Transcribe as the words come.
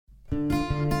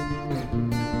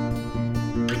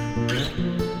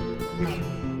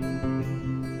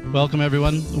Welcome,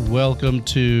 everyone. Welcome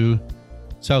to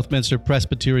Southminster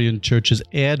Presbyterian Church's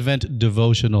Advent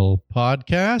Devotional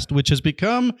Podcast, which has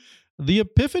become the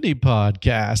Epiphany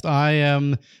Podcast. I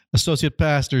am Associate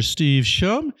Pastor Steve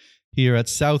Schumm here at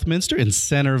Southminster in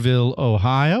Centerville,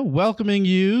 Ohio, welcoming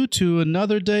you to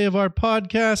another day of our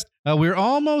podcast. We're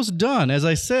almost done. As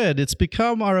I said, it's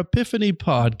become our Epiphany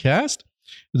Podcast.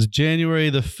 It's January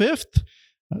the 5th.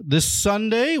 This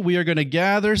Sunday, we are going to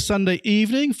gather Sunday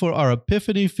evening for our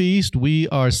Epiphany Feast. We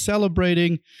are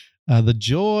celebrating the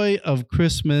joy of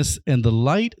Christmas and the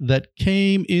light that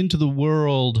came into the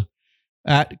world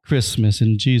at Christmas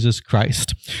in Jesus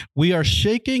Christ. We are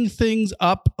shaking things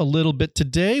up a little bit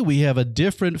today. We have a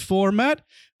different format.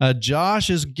 Josh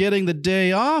is getting the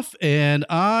day off, and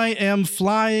I am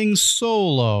flying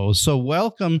solo. So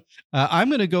welcome. I'm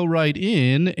going to go right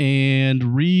in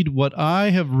and read what I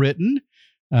have written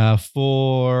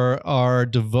for our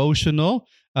devotional.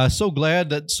 So glad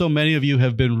that so many of you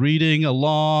have been reading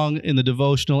along in the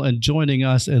devotional and joining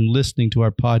us and listening to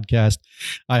our podcast.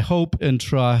 I hope and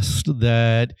trust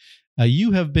that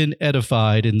you have been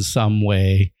edified in some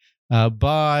way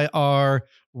by our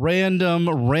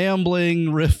random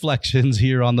rambling reflections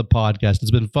here on the podcast.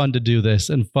 It's been fun to do this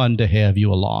and fun to have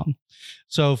you along.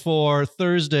 So for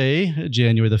Thursday,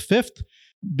 January the 5th,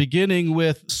 beginning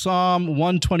with Psalm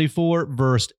 124,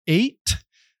 verse 8.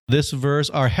 This verse,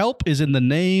 our help is in the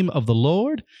name of the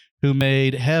Lord who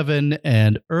made heaven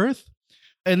and earth.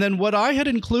 And then what I had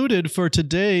included for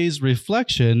today's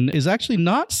reflection is actually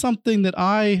not something that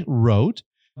I wrote,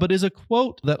 but is a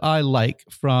quote that I like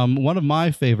from one of my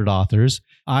favorite authors.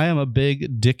 I am a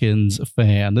big Dickens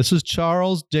fan. This is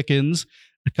Charles Dickens,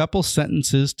 a couple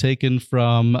sentences taken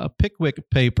from Pickwick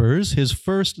Papers, his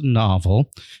first novel.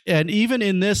 And even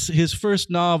in this, his first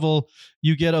novel,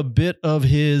 you get a bit of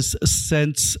his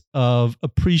sense of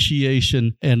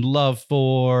appreciation and love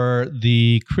for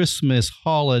the Christmas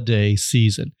holiday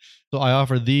season. So I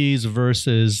offer these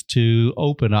verses to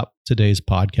open up today's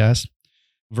podcast.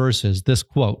 Verses, this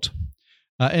quote,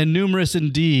 and numerous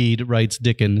indeed, writes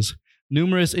Dickens,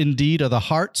 numerous indeed are the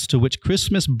hearts to which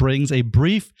Christmas brings a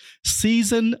brief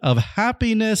season of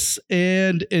happiness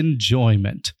and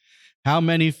enjoyment. How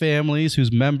many families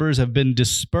whose members have been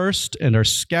dispersed and are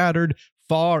scattered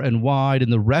far and wide in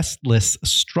the restless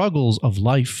struggles of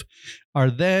life are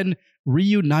then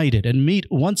reunited and meet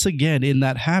once again in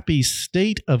that happy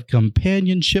state of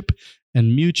companionship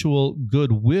and mutual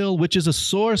goodwill, which is a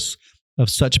source of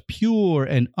such pure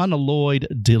and unalloyed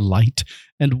delight,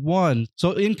 and one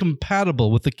so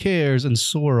incompatible with the cares and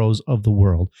sorrows of the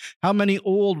world. How many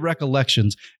old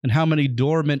recollections and how many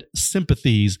dormant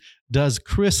sympathies does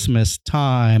Christmas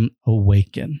time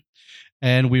awaken?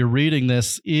 And we're reading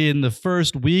this in the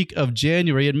first week of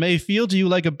January. It may feel to you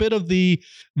like a bit of the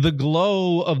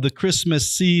glow of the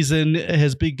Christmas season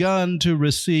has begun to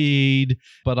recede,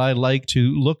 but I like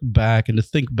to look back and to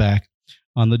think back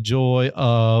on the joy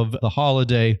of the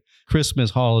holiday,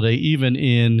 Christmas holiday, even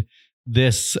in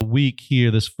this week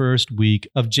here, this first week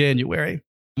of January.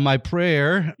 My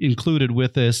prayer included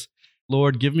with this,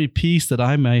 Lord, give me peace that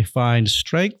I may find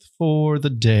strength for the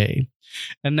day.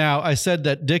 And now, I said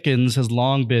that Dickens has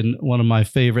long been one of my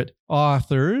favorite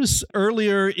authors.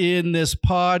 Earlier in this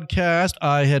podcast,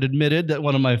 I had admitted that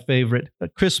one of my favorite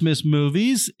Christmas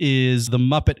movies is The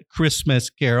Muppet Christmas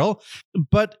Carol.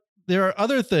 But there are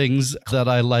other things that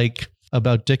I like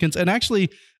about Dickens, and actually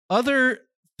other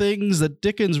things that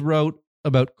Dickens wrote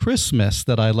about Christmas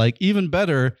that I like even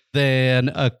better than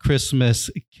A Christmas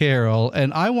Carol.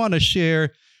 And I want to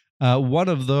share one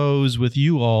of those with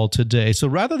you all today. So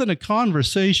rather than a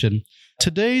conversation,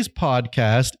 today's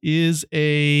podcast is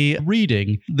a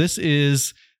reading. This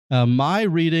is my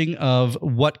reading of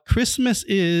What Christmas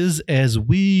Is as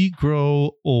We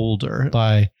Grow Older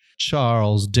by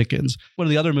Charles Dickens. One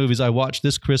of the other movies I watched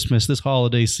this Christmas, this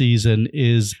holiday season,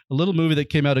 is a little movie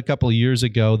that came out a couple of years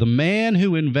ago, The Man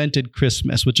Who Invented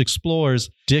Christmas, which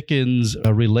explores Dickens'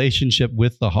 relationship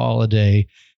with the holiday,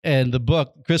 and the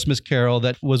book, Christmas Carol,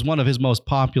 that was one of his most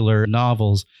popular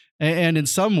novels, and in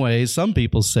some ways, some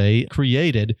people say,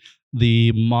 created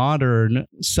the modern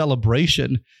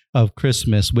celebration of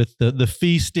Christmas with the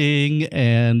feasting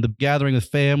and the gathering of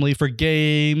family for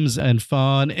games and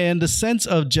fun and the sense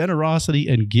of generosity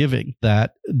and giving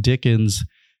that Dickens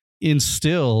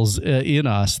instills in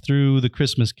us through the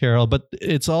Christmas Carol. But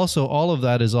it's also, all of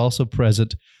that is also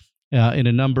present in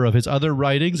a number of his other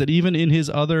writings and even in his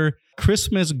other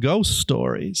Christmas ghost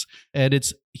stories. And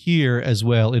it's here as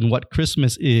well in What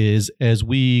Christmas Is as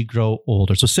We Grow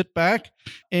Older. So sit back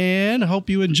and hope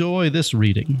you enjoy this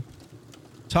reading.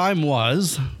 Time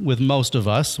was, with most of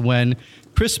us, when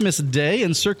Christmas Day,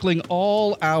 encircling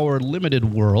all our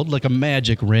limited world like a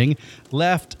magic ring,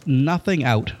 left nothing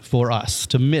out for us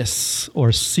to miss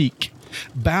or seek,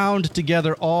 bound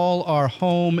together all our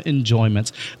home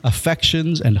enjoyments,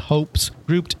 affections, and hopes,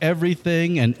 grouped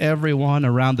everything and everyone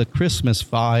around the Christmas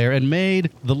fire, and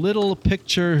made the little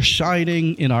picture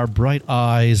shining in our bright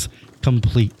eyes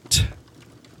complete.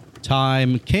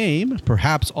 Time came,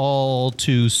 perhaps all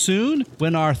too soon,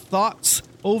 when our thoughts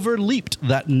overleaped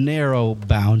that narrow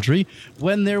boundary,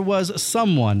 when there was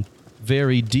someone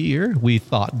very dear, we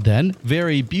thought then,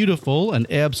 very beautiful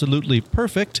and absolutely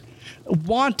perfect,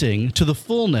 wanting to the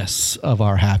fullness of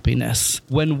our happiness,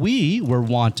 when we were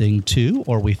wanting to,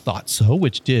 or we thought so,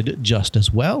 which did just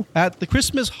as well, at the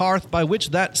Christmas hearth by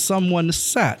which that someone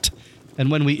sat,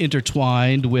 and when we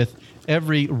intertwined with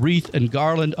every wreath and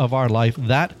garland of our life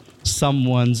that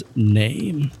someone's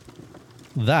name.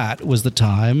 That was the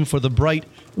time for the bright,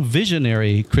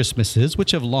 visionary Christmases which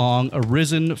have long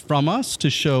arisen from us to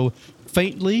show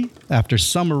faintly after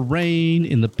summer rain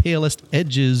in the palest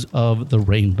edges of the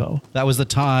rainbow. That was the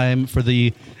time for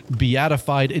the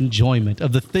beatified enjoyment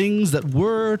of the things that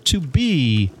were to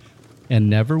be and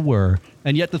never were,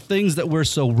 and yet the things that were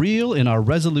so real in our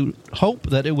resolute hope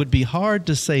that it would be hard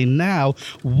to say now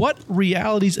what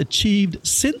realities achieved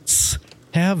since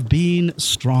have been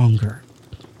stronger.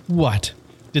 What?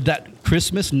 Did that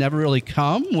Christmas never really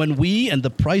come when we and the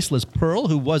priceless pearl,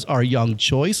 who was our young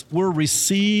choice, were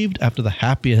received after the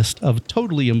happiest of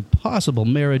totally impossible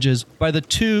marriages by the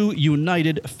two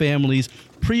united families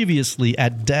previously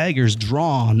at daggers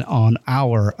drawn on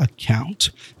our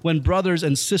account, when brothers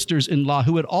and sisters-in-law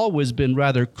who had always been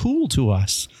rather cool to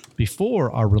us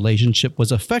before our relationship was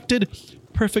affected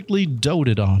perfectly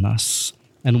doted on us,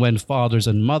 and when fathers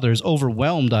and mothers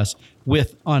overwhelmed us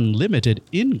with unlimited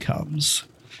incomes?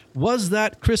 Was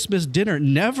that Christmas dinner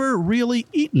never really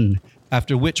eaten,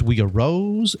 after which we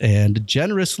arose and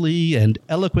generously and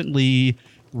eloquently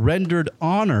rendered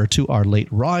honor to our late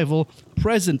rival,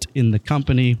 present in the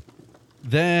company,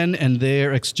 then and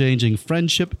there exchanging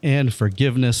friendship and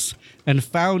forgiveness, and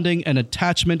founding an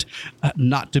attachment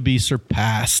not to be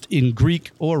surpassed in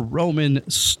Greek or Roman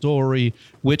story,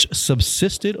 which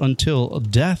subsisted until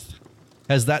death?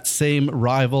 Has that same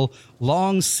rival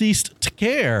long ceased to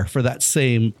care for that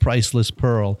same priceless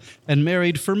pearl, and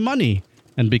married for money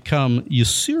and become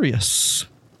usurious?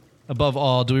 Above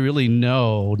all, do we really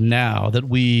know now that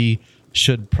we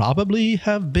should probably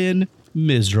have been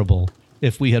miserable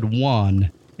if we had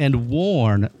won and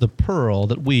worn the pearl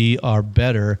that we are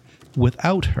better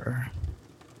without her?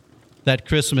 That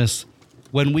Christmas,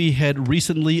 when we had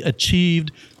recently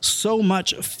achieved so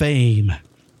much fame,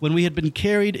 when we had been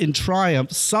carried in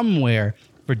triumph somewhere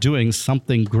for doing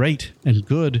something great and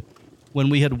good, when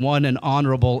we had won an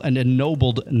honorable and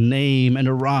ennobled name and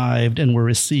arrived and were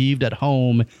received at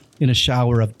home in a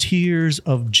shower of tears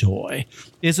of joy.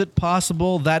 Is it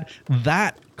possible that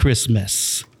that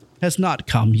Christmas has not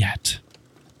come yet?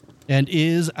 And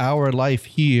is our life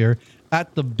here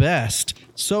at the best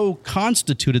so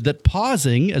constituted that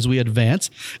pausing as we advance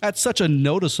at such a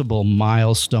noticeable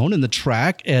milestone in the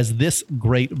track as this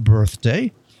great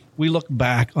birthday, we look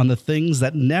back on the things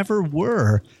that never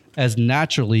were as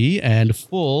naturally and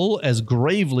full as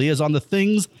gravely as on the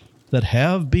things that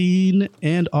have been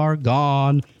and are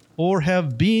gone, or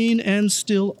have been and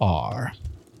still are?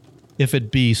 If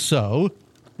it be so,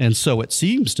 and so it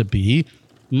seems to be,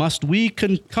 must we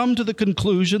come to the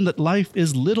conclusion that life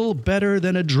is little better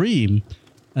than a dream,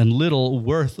 and little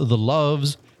worth the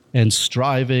loves and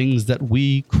strivings that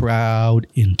we crowd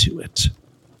into it?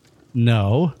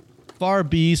 No, far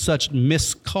be such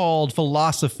miscalled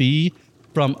philosophy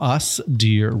from us,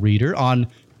 dear reader, on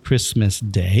Christmas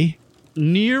Day.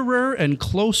 Nearer and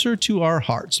closer to our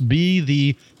hearts be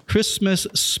the Christmas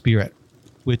spirit,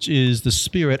 which is the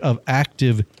spirit of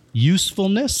active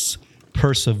usefulness,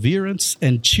 perseverance,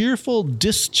 and cheerful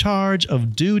discharge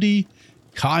of duty,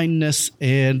 kindness,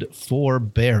 and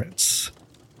forbearance.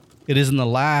 It is in the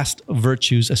last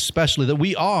virtues especially that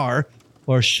we are,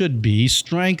 or should be,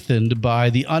 strengthened by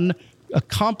the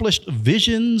unaccomplished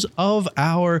visions of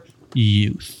our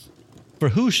youth. For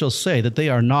who shall say that they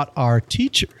are not our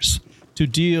teachers to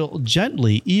deal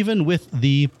gently even with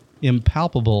the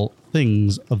impalpable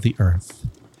things of the earth?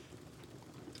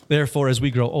 Therefore, as we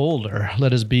grow older,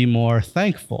 let us be more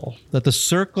thankful that the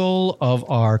circle of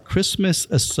our Christmas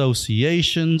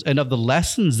associations and of the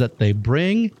lessons that they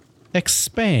bring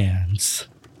expands.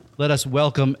 Let us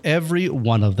welcome every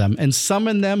one of them and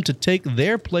summon them to take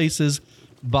their places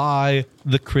by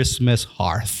the Christmas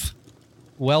hearth.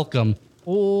 Welcome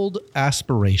old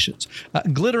aspirations,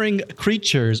 glittering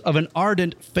creatures of an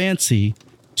ardent fancy,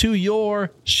 to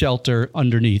your shelter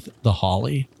underneath the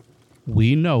holly.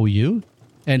 We know you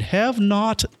and have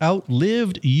not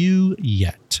outlived you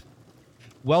yet.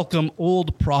 Welcome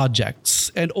old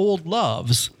projects and old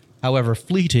loves, however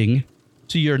fleeting,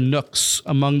 to your nooks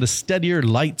among the steadier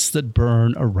lights that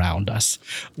burn around us.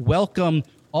 Welcome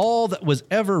all that was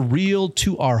ever real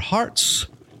to our hearts,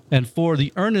 and for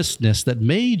the earnestness that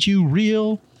made you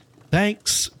real,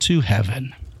 thanks to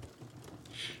heaven.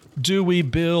 Do we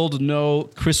build no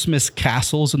Christmas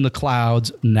castles in the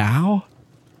clouds now?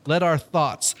 Let our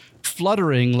thoughts,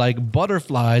 fluttering like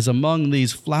butterflies among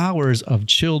these flowers of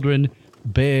children,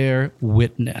 bear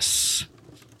witness.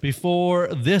 Before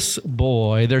this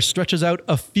boy, there stretches out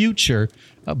a future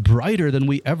brighter than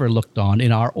we ever looked on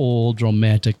in our old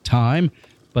romantic time,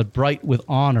 but bright with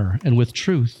honor and with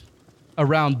truth.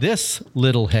 Around this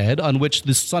little head, on which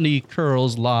the sunny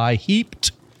curls lie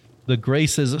heaped, the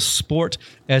graces sport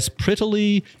as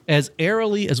prettily, as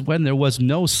airily as when there was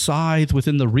no scythe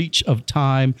within the reach of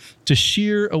time to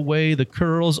shear away the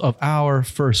curls of our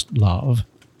first love.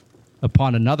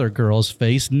 Upon another girl's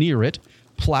face near it,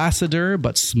 placider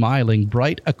but smiling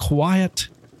bright, a quiet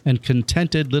and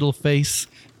contented little face,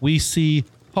 we see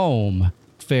home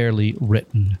fairly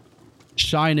written.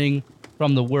 Shining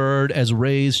from the word as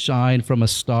rays shine from a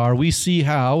star, we see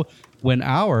how, when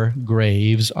our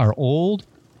graves are old,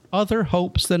 other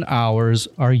hopes than ours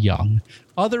are young,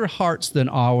 other hearts than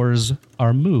ours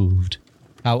are moved,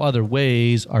 how other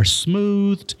ways are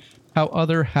smoothed, how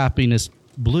other happiness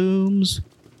blooms,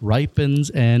 ripens,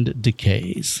 and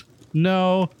decays.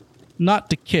 No, not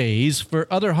decays, for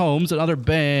other homes and other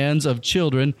bands of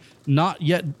children not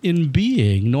yet in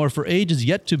being, nor for ages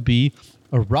yet to be,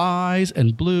 arise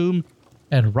and bloom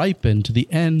and ripen to the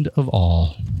end of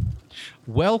all.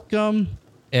 Welcome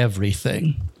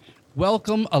everything.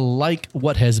 Welcome alike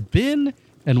what has been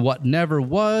and what never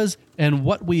was and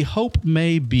what we hope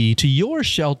may be to your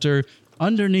shelter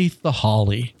underneath the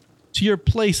holly, to your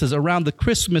places around the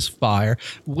Christmas fire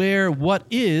where what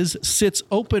is sits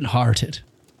open-hearted.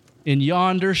 In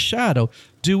yonder shadow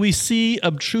do we see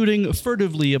obtruding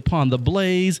furtively upon the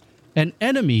blaze an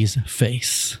enemy's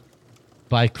face.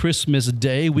 By Christmas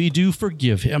Day we do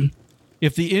forgive him.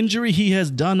 If the injury he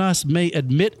has done us may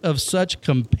admit of such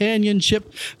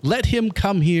companionship, let him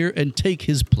come here and take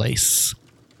his place.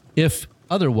 If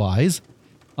otherwise,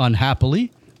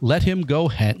 unhappily, let him go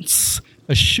hence,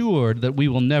 assured that we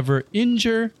will never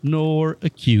injure nor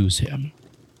accuse him.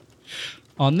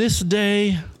 On this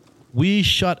day, we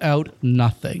shut out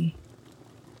nothing.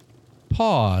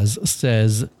 Pause,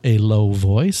 says a low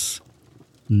voice.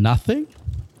 Nothing?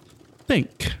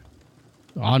 Think.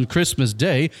 On Christmas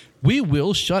Day, we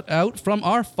will shut out from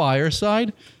our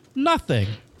fireside nothing.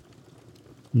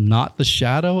 Not the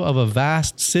shadow of a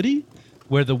vast city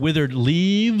where the withered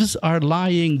leaves are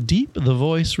lying deep, the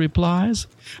voice replies.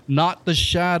 Not the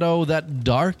shadow that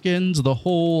darkens the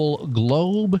whole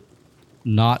globe.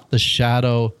 Not the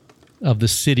shadow of the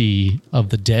city of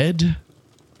the dead.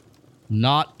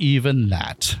 Not even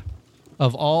that.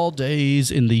 Of all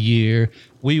days in the year,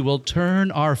 we will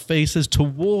turn our faces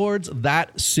towards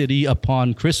that city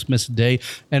upon Christmas Day,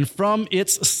 and from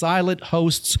its silent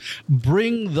hosts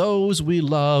bring those we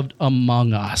loved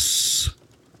among us.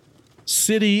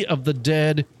 City of the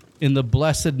dead, in the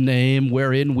blessed name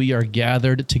wherein we are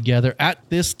gathered together at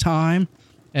this time,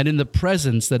 and in the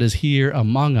presence that is here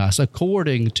among us,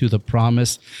 according to the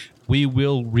promise, we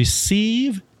will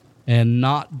receive and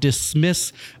not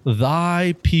dismiss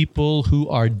thy people who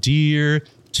are dear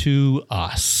to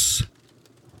us.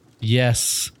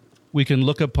 Yes, we can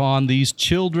look upon these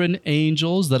children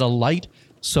angels that alight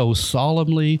so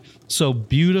solemnly, so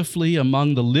beautifully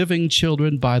among the living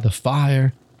children by the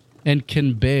fire, and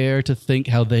can bear to think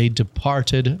how they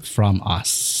departed from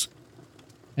us.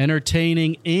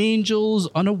 Entertaining angels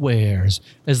unawares,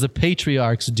 as the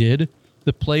patriarchs did,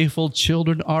 the playful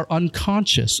children are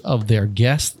unconscious of their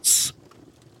guests,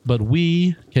 but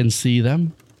we can see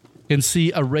them, can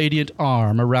see a radiant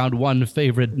arm around one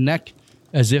favorite neck,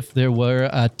 as if there were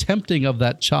a tempting of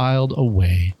that child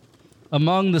away.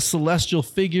 Among the celestial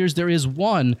figures there is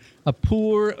one, a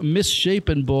poor,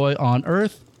 misshapen boy on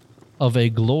earth, of a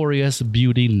glorious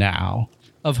beauty now,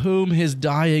 of whom his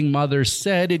dying mother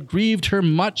said it grieved her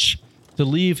much to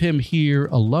leave him here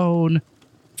alone,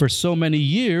 for so many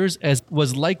years as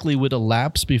was likely would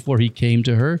elapse before he came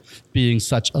to her, being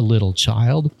such a little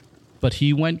child. But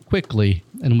he went quickly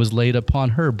and was laid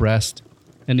upon her breast,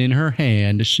 and in her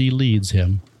hand she leads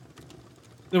him.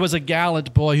 There was a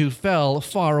gallant boy who fell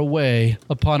far away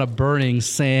upon a burning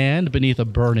sand beneath a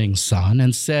burning sun,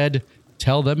 and said,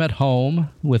 tell them at home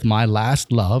with my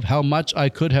last love how much I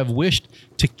could have wished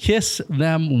to kiss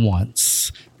them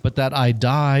once, but that I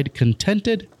died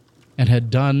contented and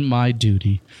had done my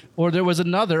duty. Or there was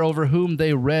another over whom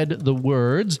they read the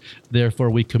words, therefore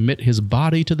we commit his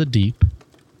body to the deep,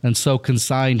 and so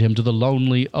consigned him to the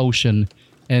lonely ocean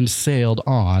and sailed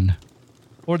on.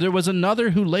 Or there was another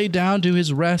who lay down to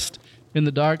his rest in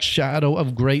the dark shadow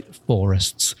of great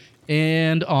forests,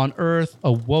 and on earth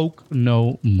awoke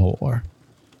no more.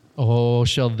 Oh,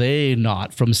 shall they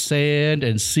not from sand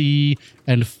and sea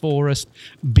and forest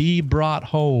be brought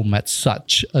home at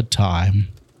such a time?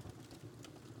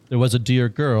 There was a dear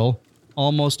girl,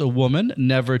 almost a woman,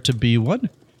 never to be one,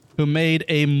 who made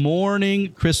a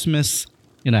mourning Christmas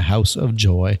in a house of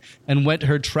joy, and went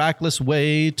her trackless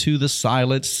way to the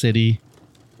silent city.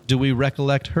 Do we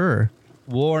recollect her,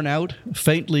 worn out,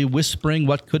 faintly whispering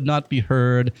what could not be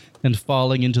heard, and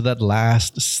falling into that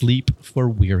last sleep for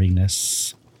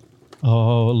weariness?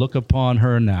 Oh, look upon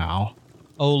her now.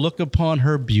 Oh, look upon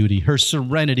her beauty, her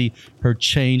serenity, her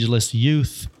changeless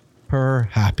youth, her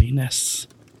happiness.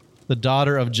 The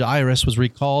daughter of Jairus was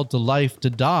recalled to life to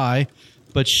die,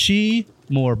 but she,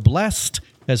 more blessed,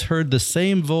 has heard the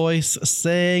same voice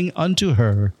saying unto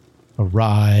her,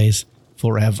 Arise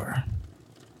forever.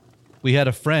 We had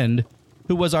a friend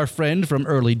who was our friend from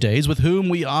early days, with whom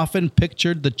we often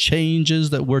pictured the changes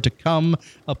that were to come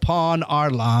upon our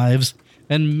lives,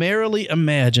 and merrily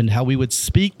imagined how we would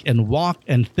speak and walk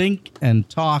and think and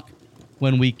talk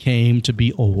when we came to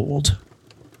be old.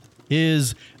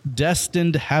 His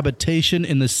destined habitation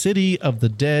in the city of the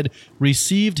dead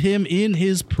received him in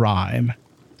his prime.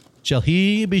 Shall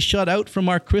he be shut out from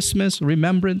our Christmas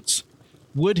remembrance?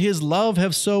 Would his love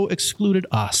have so excluded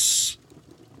us?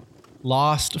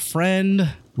 Lost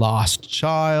friend, lost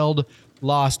child,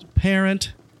 lost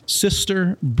parent,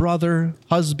 sister, brother,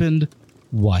 husband,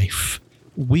 wife,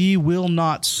 we will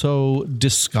not so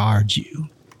discard you.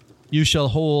 You shall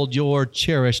hold your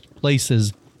cherished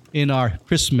places in our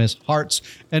Christmas hearts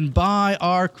and by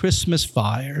our Christmas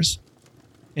fires.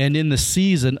 And in the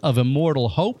season of immortal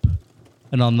hope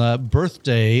and on the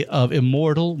birthday of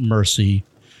immortal mercy,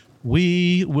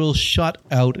 we will shut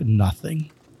out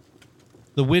nothing.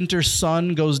 The winter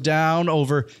sun goes down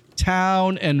over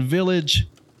town and village.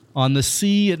 On the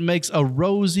sea it makes a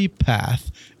rosy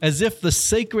path, as if the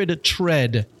sacred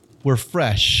tread were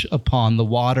fresh upon the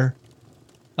water.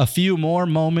 A few more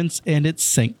moments and it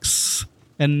sinks,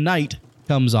 and night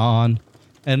comes on,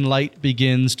 and light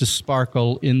begins to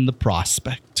sparkle in the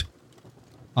prospect.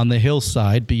 On the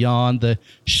hillside beyond the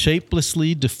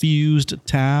shapelessly diffused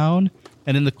town,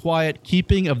 and in the quiet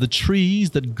keeping of the trees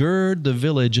that gird the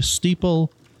village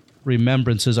steeple,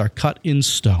 remembrances are cut in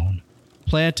stone,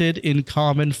 planted in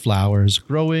common flowers,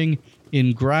 growing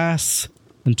in grass,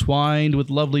 and twined with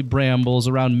lovely brambles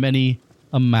around many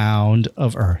a mound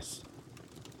of earth.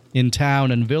 In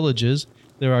town and villages,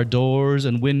 there are doors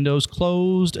and windows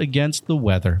closed against the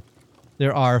weather.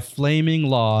 There are flaming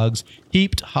logs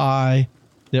heaped high.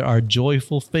 There are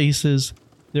joyful faces.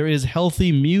 There is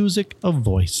healthy music of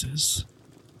voices.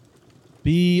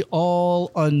 Be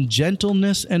all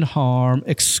ungentleness and harm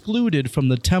excluded from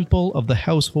the temple of the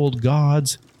household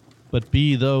gods, but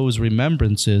be those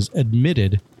remembrances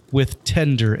admitted with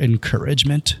tender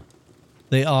encouragement.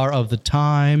 They are of the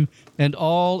time and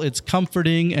all its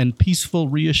comforting and peaceful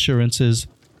reassurances,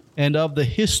 and of the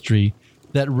history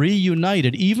that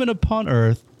reunited even upon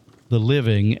earth the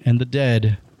living and the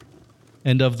dead,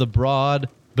 and of the broad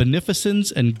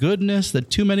beneficence and goodness that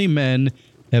too many men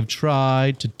have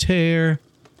tried to tear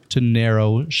to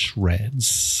narrow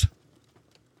shreds.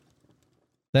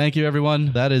 Thank you,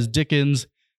 everyone. That is Dickens'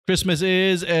 Christmas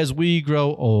Is As We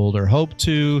Grow Older. Hope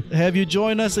to have you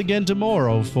join us again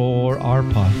tomorrow for our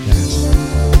podcast.